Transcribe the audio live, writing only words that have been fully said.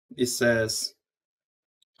it says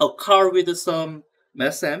a car with some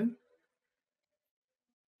mass m.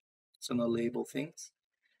 So now label things.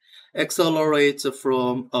 Accelerates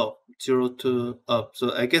from 0 to up.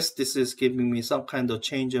 So I guess this is giving me some kind of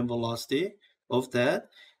change in velocity of that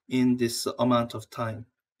in this amount of time.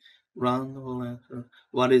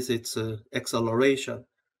 What is its acceleration?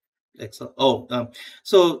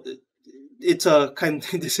 So it's a kind.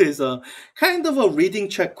 This is a kind of a reading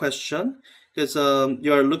check question because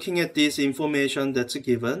you're looking at this information that's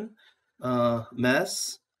given,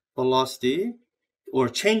 mass, velocity, or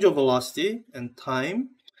change of velocity and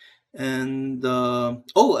time. And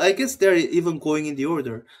I guess they're even going in the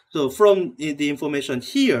order. So from the information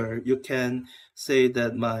here, you can say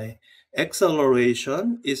that my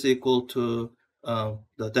acceleration is equal to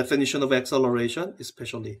the definition of acceleration,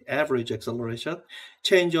 especially average acceleration,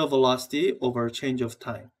 change of velocity over change of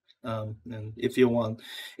time. And if you want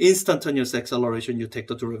instantaneous acceleration, you take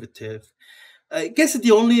the derivative. I guess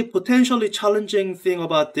the only potentially challenging thing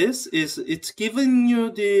about this is it's giving you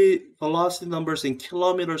the velocity numbers in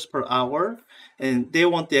kilometers per hour, and they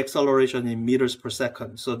want the acceleration in meters per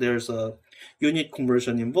second. So there's a unit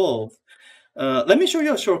conversion involved. Let me show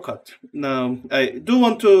you a shortcut. Now, I do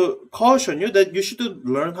want to caution you that you should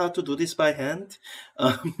learn how to do this by hand.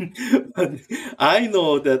 But I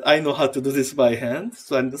know that I know how to do this by hand,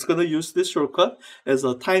 so I'm just going to use this shortcut as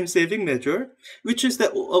a time-saving measure, which is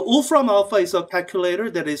that Wolfram Alpha is a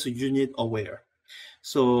calculator that is unit aware.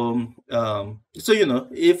 So,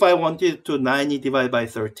 if I wanted to 90 divided by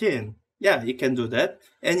 13, yeah, you can do that.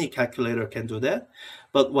 Any calculator can do that.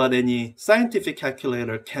 But what any scientific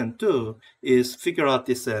calculator can do is figure out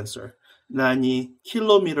this answer. 90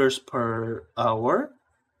 kilometers per hour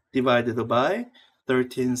divided by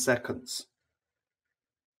 13 seconds.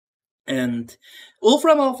 And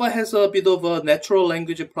Wolfram Alpha has a bit of a natural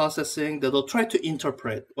language processing that'll try to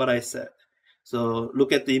interpret what I said. So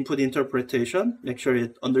look at the input interpretation, make sure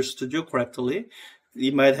it understood you correctly.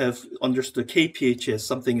 You might have understood PHYS,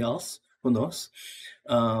 something else, who knows.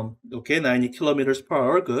 Okay, 90 kilometers per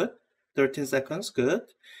hour, good. 13 seconds, good.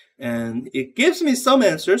 And it gives me some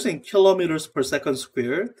answers in kilometers per second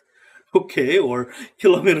squared, okay, or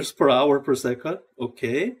kilometers per hour per second,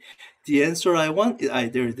 okay. The answer I want,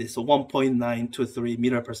 there it is, 1.923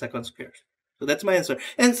 meter per second squared. So that's my answer.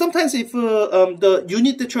 And sometimes if the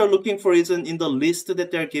unit that you're looking for isn't in the list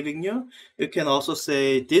that they're giving you, you can also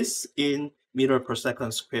say this in meter per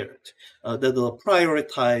second squared. That'll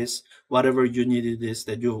prioritize whatever unit it is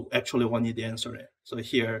that you actually wanted the answer in. So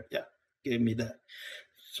here, yeah, gave me that.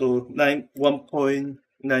 So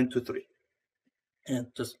 1.923.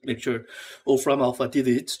 And just make sure Wolfram Alpha did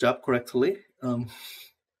its job correctly.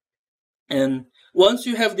 And once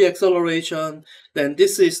you have the acceleration, then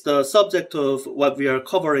this is the subject of what we are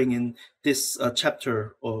covering in this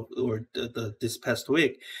chapter or this past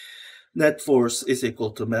week. Net force is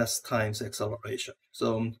equal to mass times acceleration.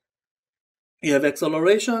 So you have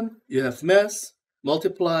acceleration, you have mass,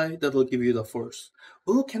 multiply, that will give you the force.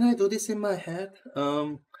 Oh, can I do this in my head?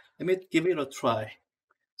 Let me give it a try.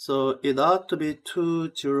 So it ought to be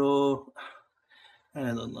 2, 0. I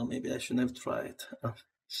don't know, maybe I shouldn't have tried.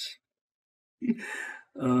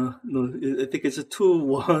 No, I think it's a 2,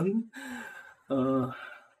 1.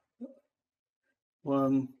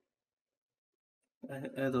 1.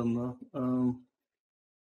 I don't know.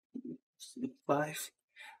 5.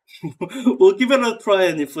 We'll give it a try,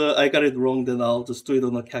 and if I got it wrong, then I'll just do it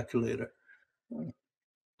on a calculator.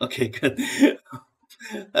 Okay, good.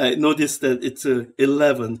 I noticed that it's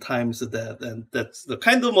 11 times that, and that's the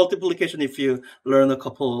kind of multiplication. If you learn a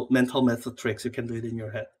couple mental method tricks, you can do it in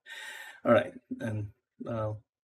your head. All right, and